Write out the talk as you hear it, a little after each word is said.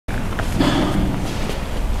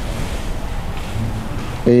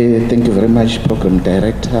Thank you very much, Program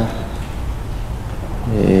Director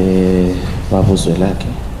Babu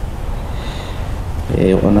Zwelaki.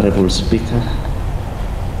 Honorable Speaker,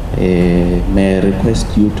 may I request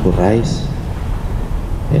you to rise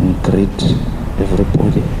and greet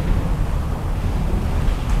everybody.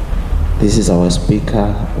 This is our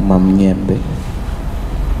Speaker, Umam Nyembe.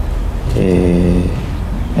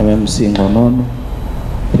 MMC Ngonono,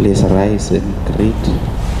 please rise and greet.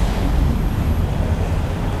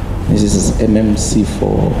 This is MMC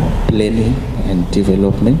for Planning and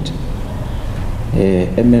Development.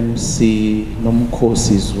 MMC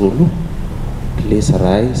Nomkosi Zulu, please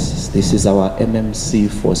rise. This is our MMC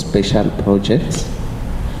for Special Projects.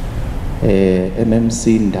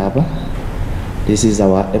 MMC Ndaba, this is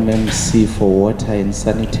our MMC for Water and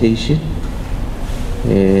Sanitation.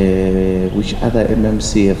 Which other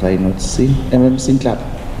MMC have I not seen? MMC Club.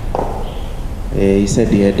 He said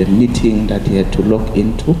he had a meeting that he had to log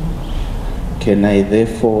into. Can I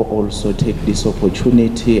therefore also take this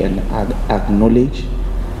opportunity and acknowledge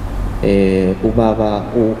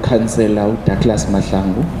Ubaba Councillor Douglas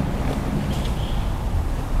Mahlangu?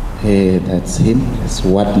 That's him, it's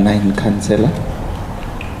Ward 9 Councillor.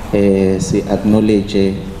 See, acknowledge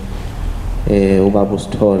Ubaba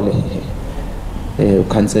Stole,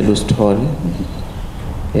 Councillor Stole,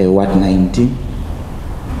 Ward 19,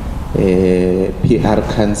 PR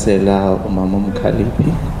Councillor Umamum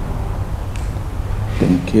Kalipi.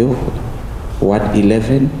 Thank you. Ward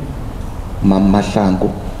 11, Mama Mahlangu.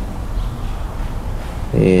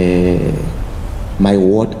 My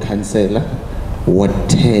ward councillor, Ward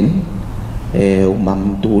 10,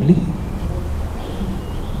 Umam Duli.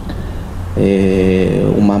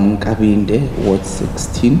 Umam Kabinde, Ward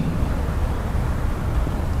 16.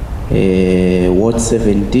 Ward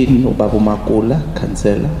 17, Ubabu Makula,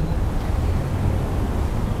 councillor.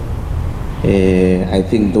 I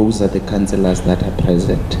think those are the councillors that are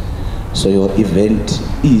present. So your event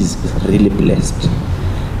is really blessed.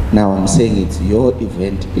 Now I'm saying it's your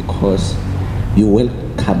event because you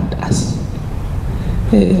welcomed us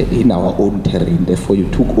in our own terrain, therefore you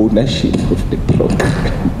took ownership of the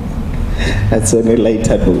program. That's on a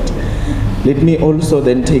lighter note. Let me also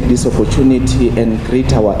then take this opportunity and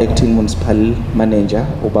greet our acting municipal manager,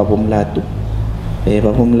 Ubaba Mlatu.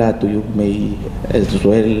 Baba Mlatu, you may as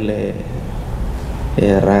well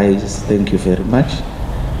rise. Thank you very much.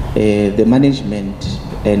 The management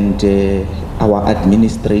and our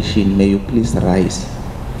administration, may you please rise,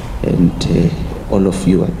 and all of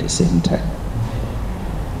you at the same time.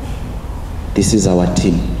 This is our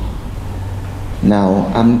team. Now,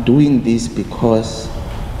 I'm doing this because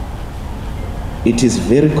it is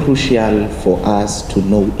very crucial for us to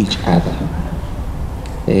know each other,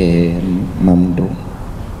 Mamdo,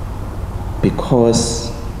 because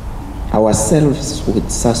ourselves with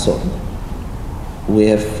Sasol, we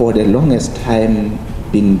have for the longest time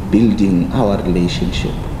been building our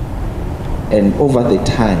relationship, and over the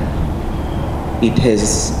time it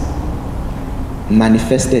has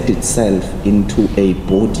manifested itself into a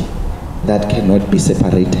body that cannot be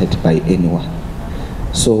separated by anyone.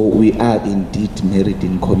 So we are indeed married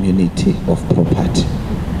in community of property.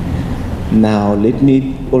 Now let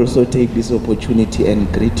me also take this opportunity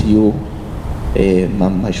and greet you,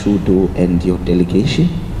 Mama Shudu and your delegation.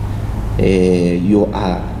 You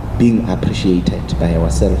are being appreciated by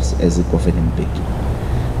ourselves as a governing body.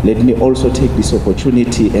 Let me also take this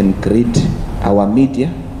opportunity and greet our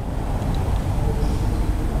media.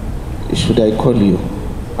 Should I call you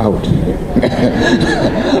out?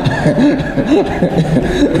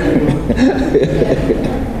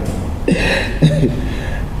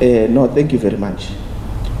 No, thank you very much.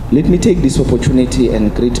 Let me take this opportunity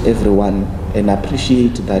and greet everyone and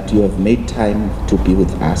appreciate that you have made time to be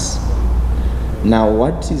with us. Now,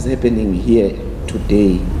 what is happening here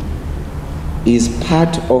today is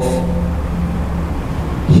part of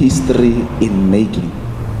history in making.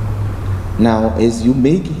 Now, as you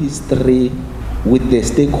make history with the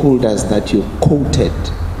stakeholders that you quoted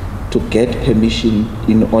to get permission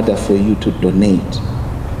in order for you to donate,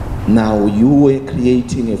 now you were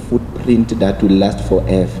creating a footprint that will last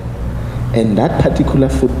forever. And that particular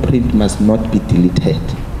footprint must not be deleted,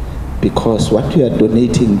 because what you are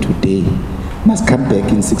donating today must come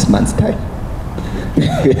back in 6 months' time.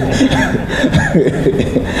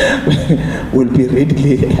 We'll be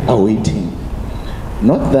readily awaiting.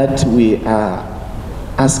 Not that we are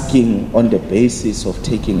asking on the basis of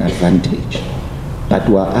taking advantage, but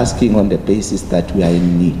we are asking on the basis that we are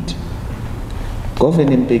in need.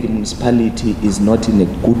 Governing Big municipality is not in a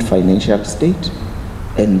good financial state,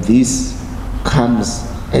 and this comes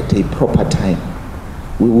at a proper time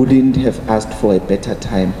we wouldn't have asked for a better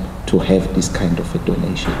time to have this kind of a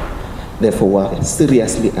donation. Therefore, we're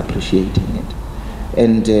seriously appreciating it.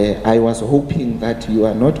 And I was hoping that you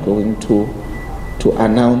are not going to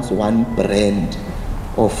announce one brand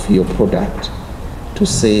of your product to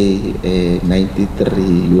say 93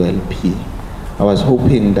 ULP. I was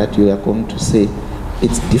hoping that you are going to say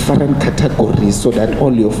it's different categories so that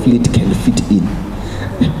all your fleet can fit in.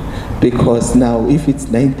 Because now if it's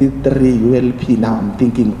 93 ULP, now I'm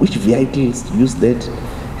thinking which vehicles use that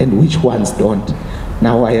and which ones don't.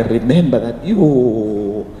 Now I remember that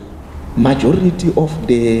majority of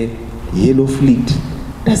the yellow fleet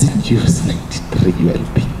doesn't use 93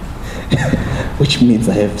 ULP. Which means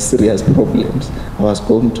I have serious problems. I was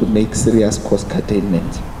going to make serious cost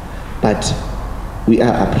curtailment. But we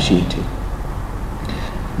are appreciating.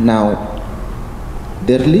 Now,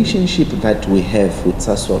 the relationship that we have with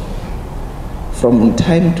Sasol from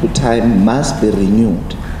time to time must be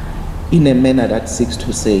renewed in a manner that seeks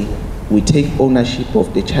to say we take ownership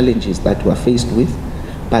of the challenges that we are faced with,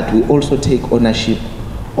 but we also take ownership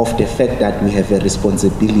of the fact that we have a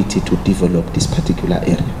responsibility to develop this particular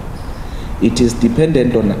area. It is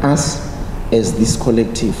dependent on us as this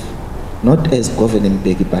collective, not as governing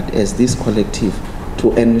body, but as this collective,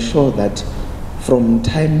 to ensure that from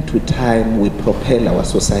time to time we propel our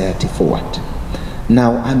society forward.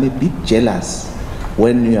 Now, I'm a bit jealous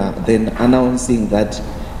when you are then announcing that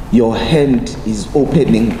your hand is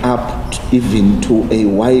opening up even to a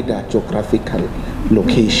wider geographical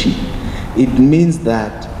location. It means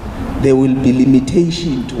that there will be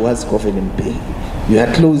limitation towards governing body. You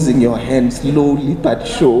are closing your hand slowly but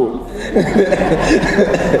surely.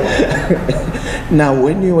 Now,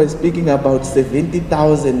 when you were speaking about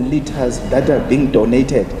 70,000 liters that are being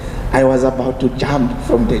donated, I was about to jump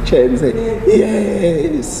from the chair and say,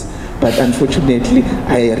 yes. But unfortunately,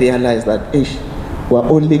 I realized that we're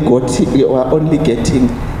only getting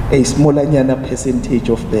a smaller percentage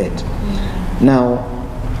of that. Now,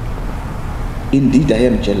 indeed, I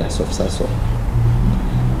am jealous of Sasol.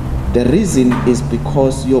 The reason is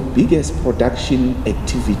because your biggest production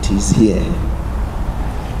activities here,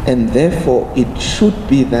 and therefore it should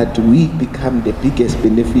be that we become the biggest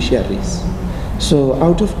beneficiaries. So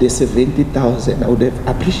out of the 70,000, I would have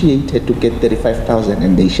appreciated to get 35,000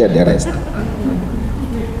 and they share the rest.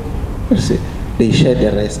 They share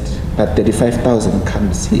the rest, but 35,000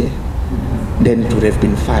 comes here. Then it would have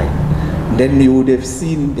been fine. Then you would have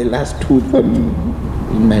seen the last tooth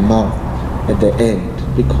in my mouth at the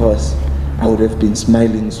end, because I would have been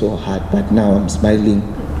smiling so hard, but now I'm smiling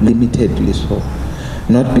limitedly so.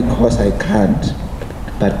 Not because I can't,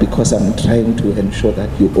 but because I'm trying to ensure that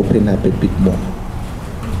you open up a bit more.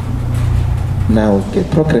 Now, the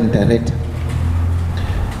program director,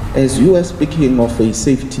 as you are speaking of a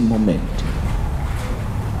safety moment,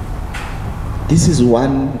 this is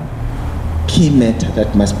one key matter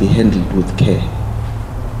that must be handled with care.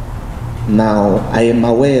 Now, I am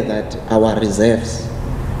aware that our reserves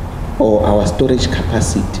or our storage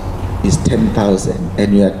capacity is 10,000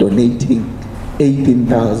 and you are donating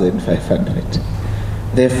 18,500.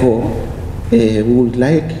 Therefore, we would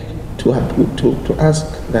like to ask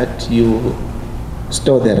that you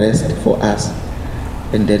store the rest for us,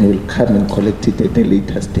 and then we'll come and collect it at a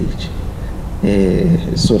later stage,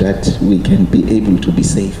 so that we can be able to be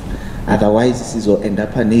safe. Otherwise, this will end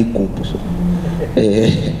up an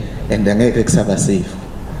and angeke kusaba safe.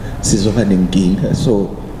 Sizoba nenkinga.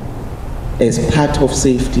 So, as part of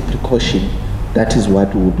safety precaution, that is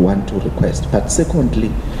what we would want to request. But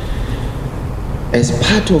secondly, as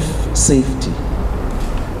part of safety,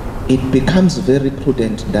 it becomes very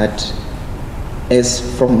prudent that as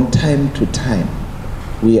from time to time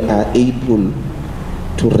we are able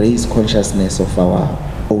to raise consciousness of our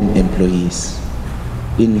own employees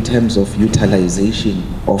in terms of utilization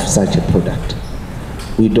of such a product.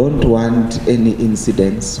 We don't want any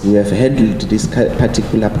incidents. We have handled this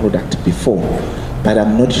particular product before, but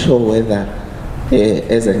I'm not sure whether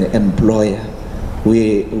as an employer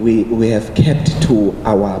we have kept to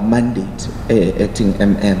our mandate acting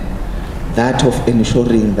MM, that of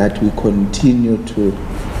ensuring that we continue to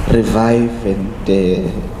revive and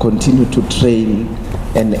continue to train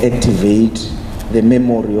and activate the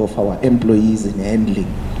memory of our employees in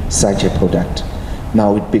handling such a product.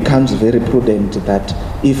 Now it becomes very prudent that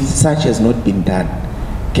if such has not been done,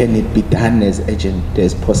 can it be done as urgent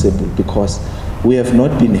as possible, because we have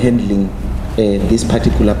not been handling this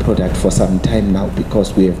particular product for some time now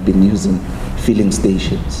because we have been using filling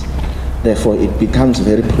stations. Therefore, it becomes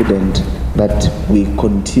very prudent that we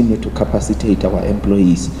continue to capacitate our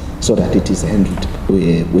employees so that it is handled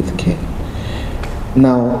with care.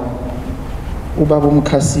 Now, Ubaba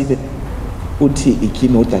Umkhasibe uthi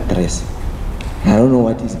i-keynote address. I don't know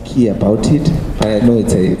what is key about it, but I know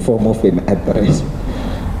it's a form of an address.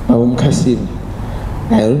 Baba Umkhasibe,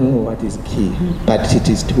 I don't know what is key, but it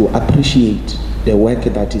is to appreciate the work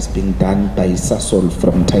that is being done by Sasol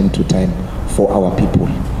from time to time for our people.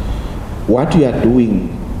 What we are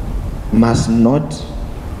doing must not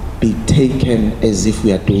be taken as if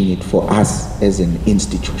we are doing it for us as an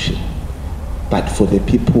institution, but for the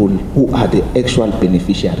people who are the actual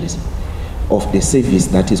beneficiaries of the service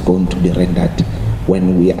that is going to be rendered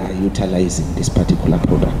when we are utilizing this particular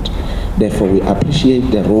product. Therefore, we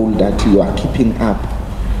appreciate the role that you are keeping up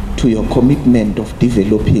to your commitment of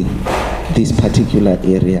developing this particular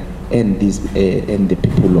area and the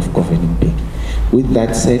people of Governing Bay. With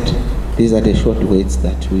that said, these are the short words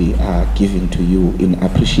that we are giving to you in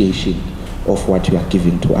appreciation of what you are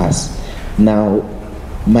giving to us. Now,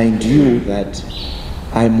 mind you that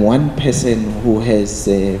I'm one person who has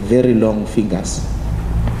very long fingers,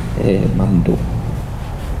 Mamdo.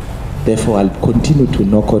 Therefore, I'll continue to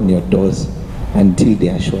knock on your doors until they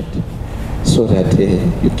are short, so that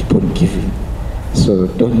you keep on giving. So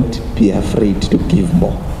don't be afraid to give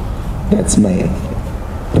more. That's my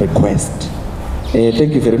request.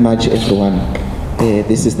 Thank you very much, everyone.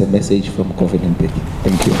 This is the message from Governing Bay.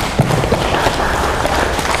 Thank you.